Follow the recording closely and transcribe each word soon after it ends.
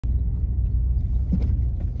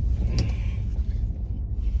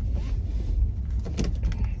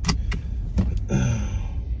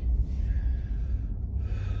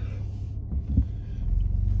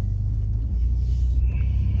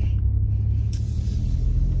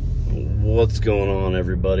What's going on,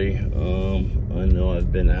 everybody? I know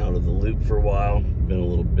I've been out of the loop for a while, been a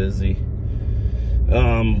little busy, but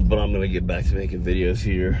I'm gonna get back to making videos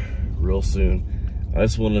here real soon. I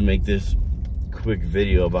just wanted to make this quick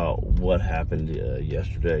video about what happened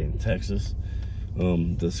yesterday in Texas,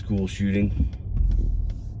 the school shooting.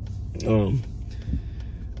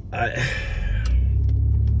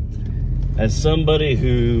 As somebody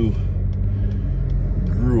who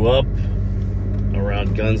grew up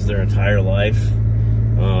around guns their entire life,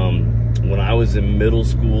 when I was in middle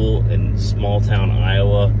school in small town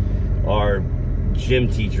Iowa, our gym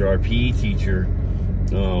teacher, our PE teacher,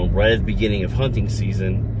 right at the beginning of hunting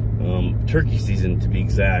season, turkey season to be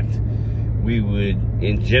exact, we would,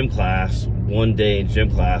 in gym class, one day in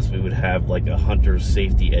gym class, we would have like a hunter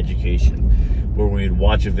safety education where we'd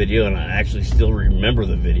watch a video, and I actually still remember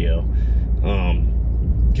the video,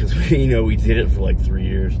 because we did it for like 3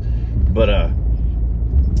 years. But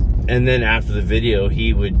and then after the video,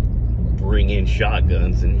 he would bring in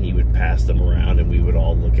shotguns and he would pass them around and we would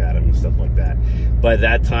all look at them and stuff like that. By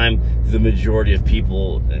that time, the majority of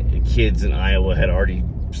people, kids in Iowa, had already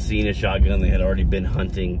seen a shotgun. They had already been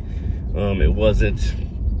hunting. It wasn't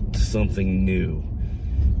something new.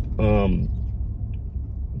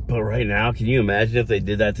 But right now, can you imagine if they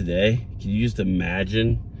did that today? Can you just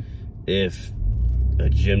imagine if a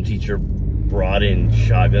gym teacher brought in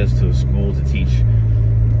shotguns to a school to teach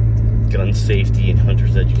gun safety and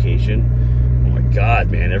hunter's education? Oh my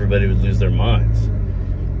God, man, everybody would lose their minds.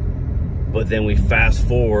 But then we fast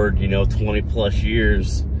forward, 20 plus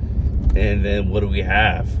years, and then what do we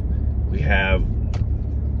have? We have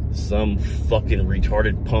some fucking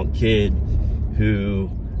retarded punk kid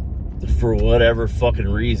who, for whatever fucking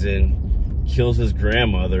reason, kills his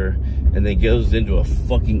grandmother and then goes into a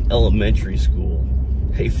fucking elementary school.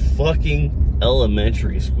 A fucking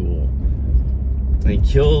elementary school. And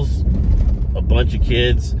kills a bunch of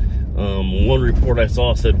kids. One report I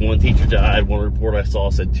saw said 1 teacher died. One report I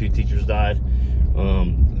saw said 2 teachers died.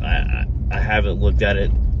 I haven't looked at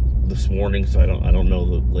it this morning, so I don't know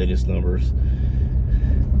the latest numbers.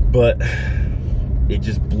 But it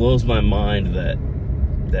just blows my mind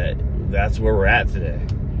that's where we're at today.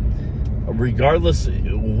 Regardless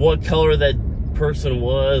what color that person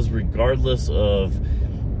was, regardless of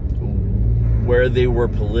where they were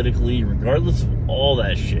politically, regardless of all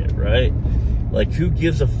that shit, right? Like, who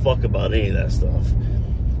gives a fuck about any of that stuff?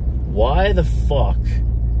 Why the fuck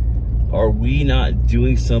are we not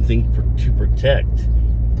doing something to protect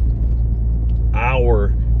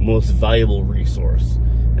our most valuable resource?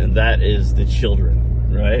 And that is the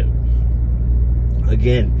children, right?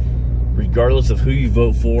 Again, regardless of who you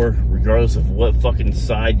vote for, regardless of what fucking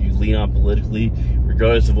side you lean on politically,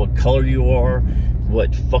 regardless of what color you are,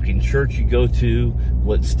 what fucking church you go to,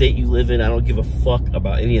 what state you live in, I don't give a fuck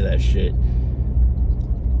about any of that shit.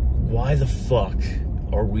 Why the fuck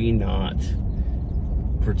are we not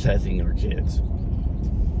protecting our kids?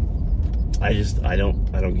 I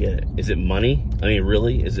don't get it. Is it money? I mean,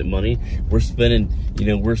 really? Is it money? We're spending,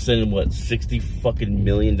 we're sending what, $60 fucking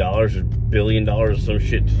million or $1 billion or some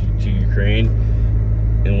shit to Ukraine,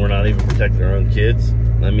 and we're not even protecting our own kids?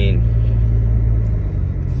 I mean,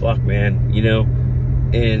 fuck, man,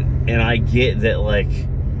 and I get that, like,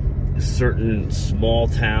 certain small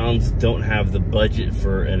towns don't have the budget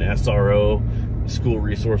for an SRO, school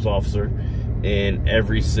resource officer, in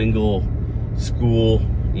every single school,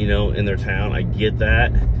 in their town. I get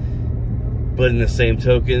that. But in the same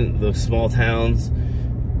token, those small towns,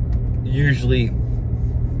 usually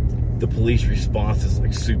the police response is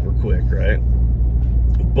like super quick, right?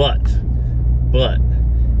 But, the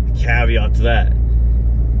caveat to that,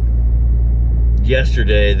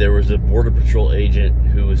 yesterday there was a Border Patrol agent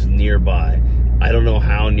who was nearby. I don't know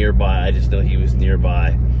how nearby, I just know he was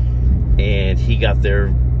nearby. And he got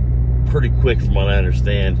there pretty quick from what I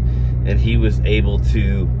understand, and he was able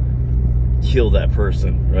to kill that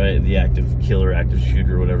person, right? The active killer, active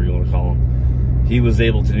shooter, whatever you want to call him. He was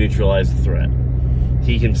able to neutralize the threat.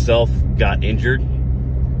 He himself got injured.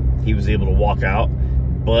 He was able to walk out,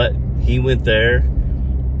 but he went there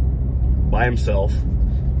by himself.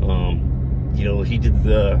 He did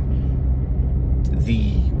the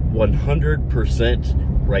 100%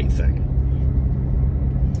 right thing.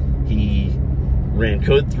 He ran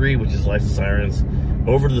code 3, which is lights and sirens,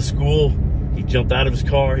 over to the school. He jumped out of his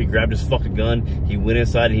car, he grabbed his fucking gun, he went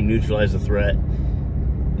inside, and he neutralized the threat.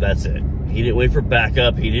 That's it. He didn't wait for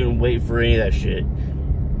backup, he didn't wait for any of that shit.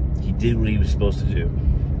 He did what he was supposed to do.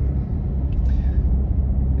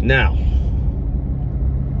 Now,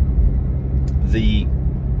 the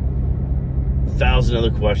 100,000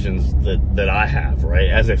 other questions that I have, right?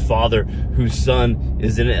 As a father whose son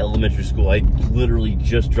is in an elementary school. I literally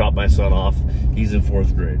just dropped my son off. He's in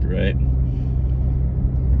 4th grade, right?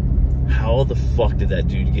 How the fuck did that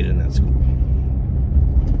dude get in that school?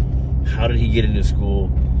 How did he get into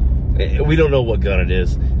school? We don't know what gun it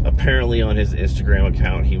is. Apparently on his Instagram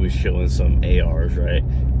account, he was showing some ARs, right?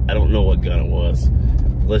 I don't know what gun it was.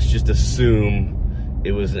 Let's just assume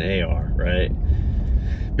it was an AR, right?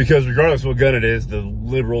 Because regardless of what gun it is, the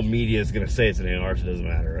liberal media is going to say it's an AR, so it doesn't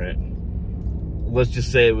matter, right? Let's just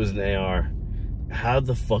say it was an AR. How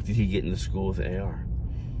the fuck did he get into school with an AR?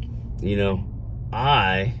 You know,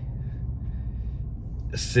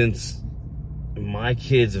 since my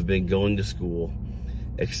kids have been going to school,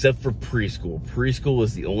 except for preschool. Preschool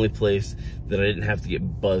was the only place that I didn't have to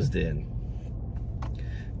get buzzed in.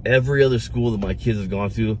 Every other school that my kids have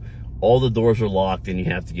gone to, all the doors are locked and you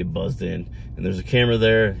have to get buzzed in. And there's a camera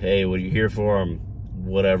there. Hey, what are you here for? I'm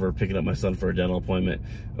whatever, picking up my son for a dental appointment.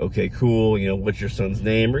 Okay, cool. You know, what's your son's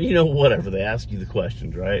name? Or, you know, whatever. They ask you the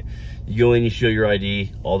questions, right? You go in, you show your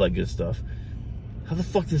ID, all that good stuff. How the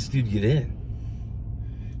fuck did this dude get in?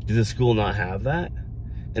 Did the school not have that?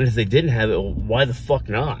 And if they didn't have it, well, why the fuck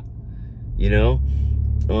not? You know?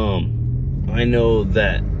 I know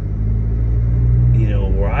that, you know,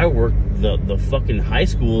 where I work, the fucking high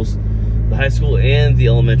schools, the high school and the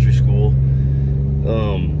elementary school,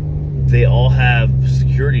 they all have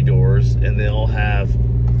security doors, and they all have,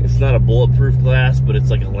 it's not a bulletproof glass, but it's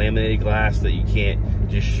like a laminated glass that you can't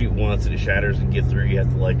just shoot once and it shatters and get through. You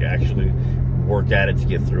have to like actually work at it to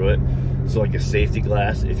get through it. So like a safety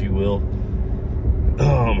glass, if you will.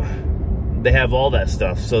 They have all that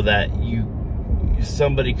stuff so that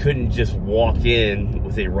somebody couldn't just walk in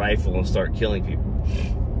with a rifle and start killing people.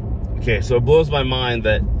 Okay, so it blows my mind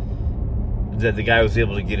that the guy was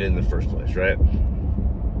able to get in the first place, right?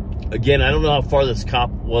 Again, I don't know how far this cop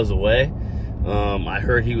was away. I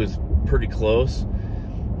heard he was pretty close.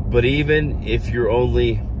 But even if you're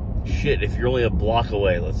only a block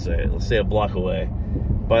away, let's say a block away,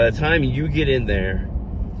 by the time you get in there,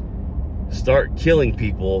 start killing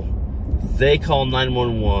people, they call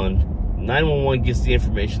 911. 911 gets the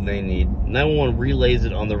information they need. 911 relays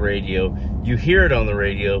it on the radio. You hear it on the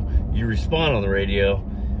radio. You respond on the radio.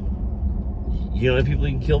 You know how many people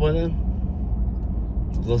you can kill by then?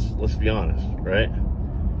 Let's be honest, right?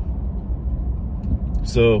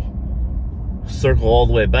 So, circle all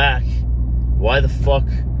the way back. Why the fuck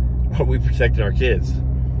are we protecting our kids?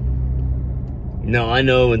 Now, I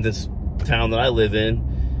know in this town that I live in,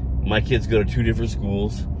 my kids go to 2 different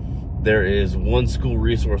schools. There is one school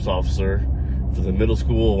resource officer for the middle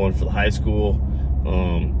school, one for the high school,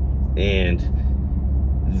 and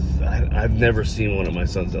I've never seen one at my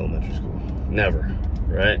son's elementary school. Never,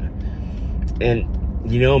 right? And,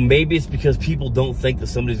 you know, maybe it's because people don't think that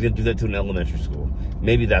somebody's going to do that to an elementary school.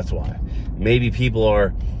 Maybe that's why. Maybe people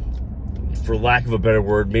are, for lack of a better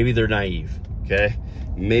word, maybe they're naive, okay?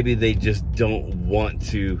 Maybe they just don't want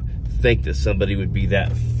to think that somebody would be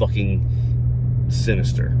that fucking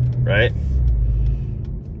sinister, right?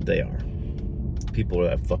 They are. People are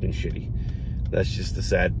that fucking shitty. That's just the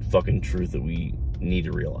sad fucking truth that we need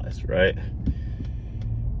to realize, right?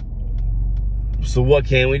 So what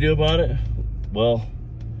can we do about it? Well,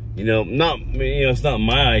 you know, it's not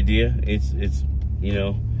my idea. It's you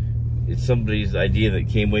know, it's somebody's idea that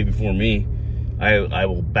came way before me. I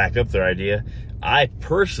will back up their idea. I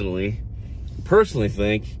personally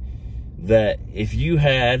think that if you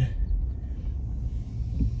had,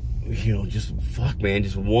 you know, just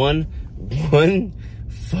one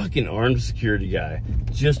fucking armed security guy,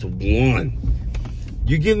 just one.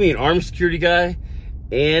 You give me an armed security guy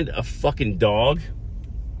and a fucking dog.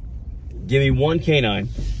 Give me one canine,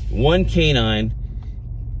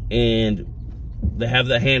 and they have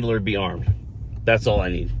the handler be armed. That's all I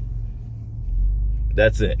need.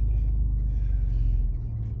 That's it.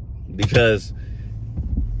 Because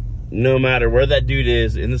no matter where that dude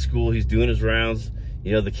is in the school, he's doing his rounds.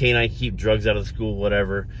 You know, the canine keep drugs out of the school,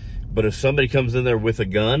 whatever. But if somebody comes in there with a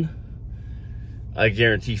gun, I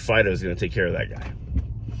guarantee Fido's going to take care of that guy.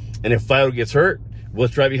 And if Fido gets hurt,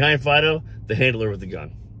 what's right behind Fido? The handler with the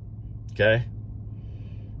gun. Okay?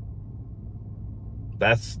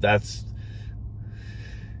 That's I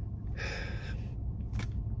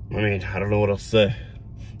mean, I don't know what else to say.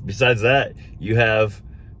 Besides that, you have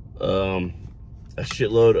a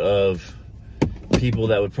shitload of people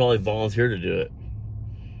that would probably volunteer to do it.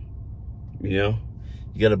 You know?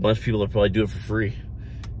 You got a bunch of people that probably do it for free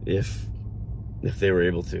if they were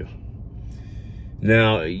able to.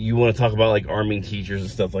 Now, you want to talk about like arming teachers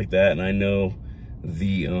and stuff like that, and I know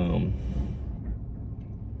the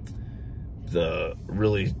the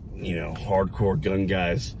really, you know, hardcore gun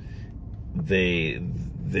guys, they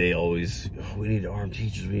always, oh, we need to arm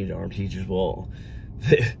teachers, we need to arm teachers. Well,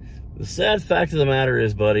 the sad fact of the matter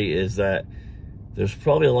is, buddy, is that there's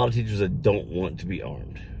probably a lot of teachers that don't want to be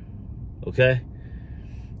armed, okay?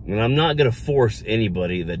 And I'm not going to force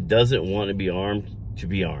anybody that doesn't want to be armed to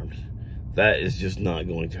be armed. That is just not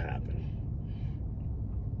going to happen.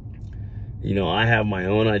 You know, I have my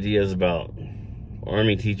own ideas about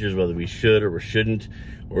arming teachers, whether we should or we shouldn't,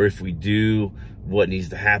 or if we do, what needs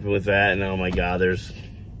to happen with that. And oh my God, there's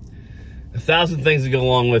 1,000 things that go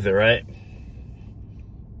along with it, right?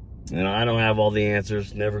 And I don't have all the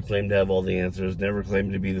answers, never claimed to have all the answers, never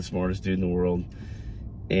claimed to be the smartest dude in the world.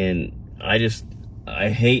 And I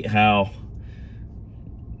hate how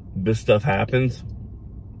this stuff happens,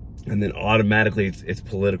 and then automatically it's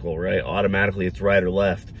political, right? Automatically it's right or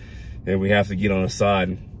left, and we have to get on a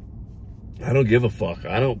side. I don't give a fuck.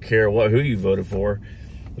 I don't care who you voted for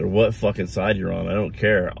or what fucking side you're on. I don't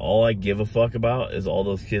care. All I give a fuck about is all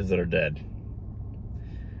those kids that are dead.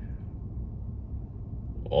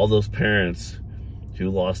 All those parents who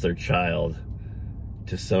lost their child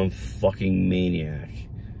to some fucking maniac.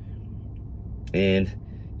 And,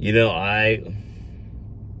 you know, I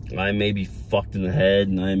may be fucked in the head,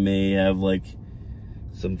 and I may have, like,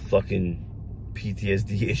 some fucking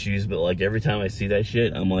PTSD issues, but, like, every time I see that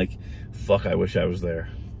shit, I'm like, fuck, I wish I was there.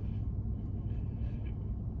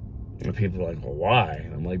 And people are like, well, why?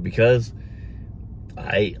 And I'm like, because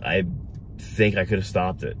I think I could have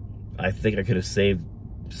stopped it. I think I could have saved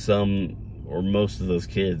some or most of those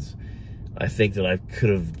kids. I think that I could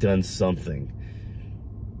have done something.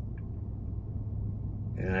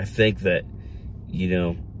 And I think that, you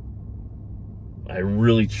know, I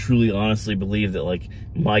really, truly, honestly believe that, like,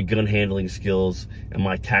 my gun handling skills and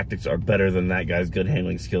my tactics are better than that guy's gun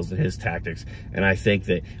handling skills and his tactics. And I think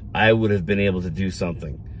that I would have been able to do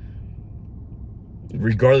something.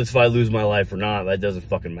 Regardless if I lose my life or not, that doesn't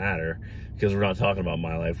fucking matter. Because we're not talking about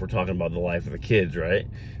my life. We're talking about the life of the kids, right?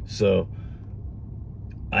 So,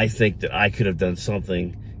 I think that I could have done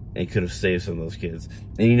something and could have saved some of those kids.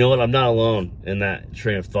 And you know what? I'm not alone in that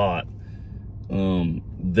train of thought.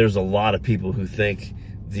 There's a lot of people who think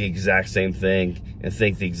the exact same thing and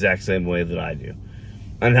think the exact same way that I do.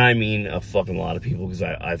 And I mean a fucking lot of people, because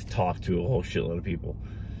I've talked to a whole shitload of people.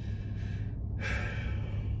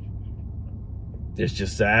 It's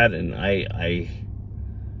just sad, and I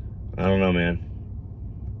don't know, man.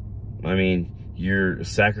 I mean, you're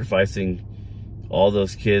sacrificing all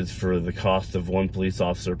those kids for the cost of one police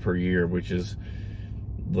officer per year, which is,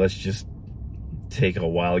 let's just take a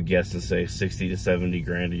wild guess and say 60 to 70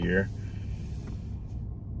 grand a year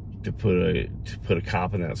to put a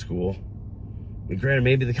cop in that school. And granted,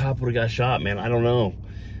 maybe the cop would have got shot, man. I don't know.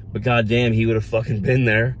 But goddamn, he would have fucking been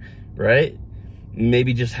there, right?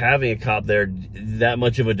 Maybe just having a cop there, that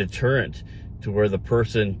much of a deterrent to where the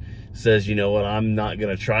person says, you know what, I'm not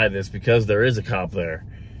going to try this because there is a cop there.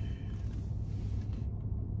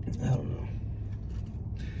 I don't know.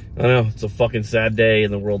 I know, it's a fucking sad day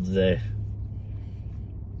in the world today.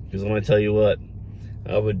 Because I'm going to tell you what,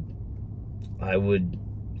 I would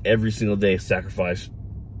every single day sacrifice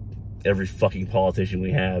every fucking politician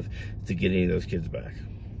we have to get any of those kids back.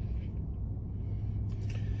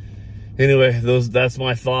 Anyway, that's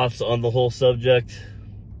my thoughts on the whole subject.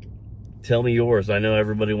 Tell me yours. I know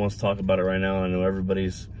everybody wants to talk about it right now. I know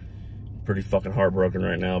everybody's pretty fucking heartbroken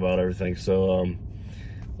right now about everything. So,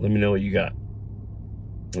 let me know what you got.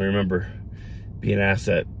 And remember, be an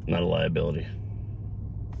asset, not a liability.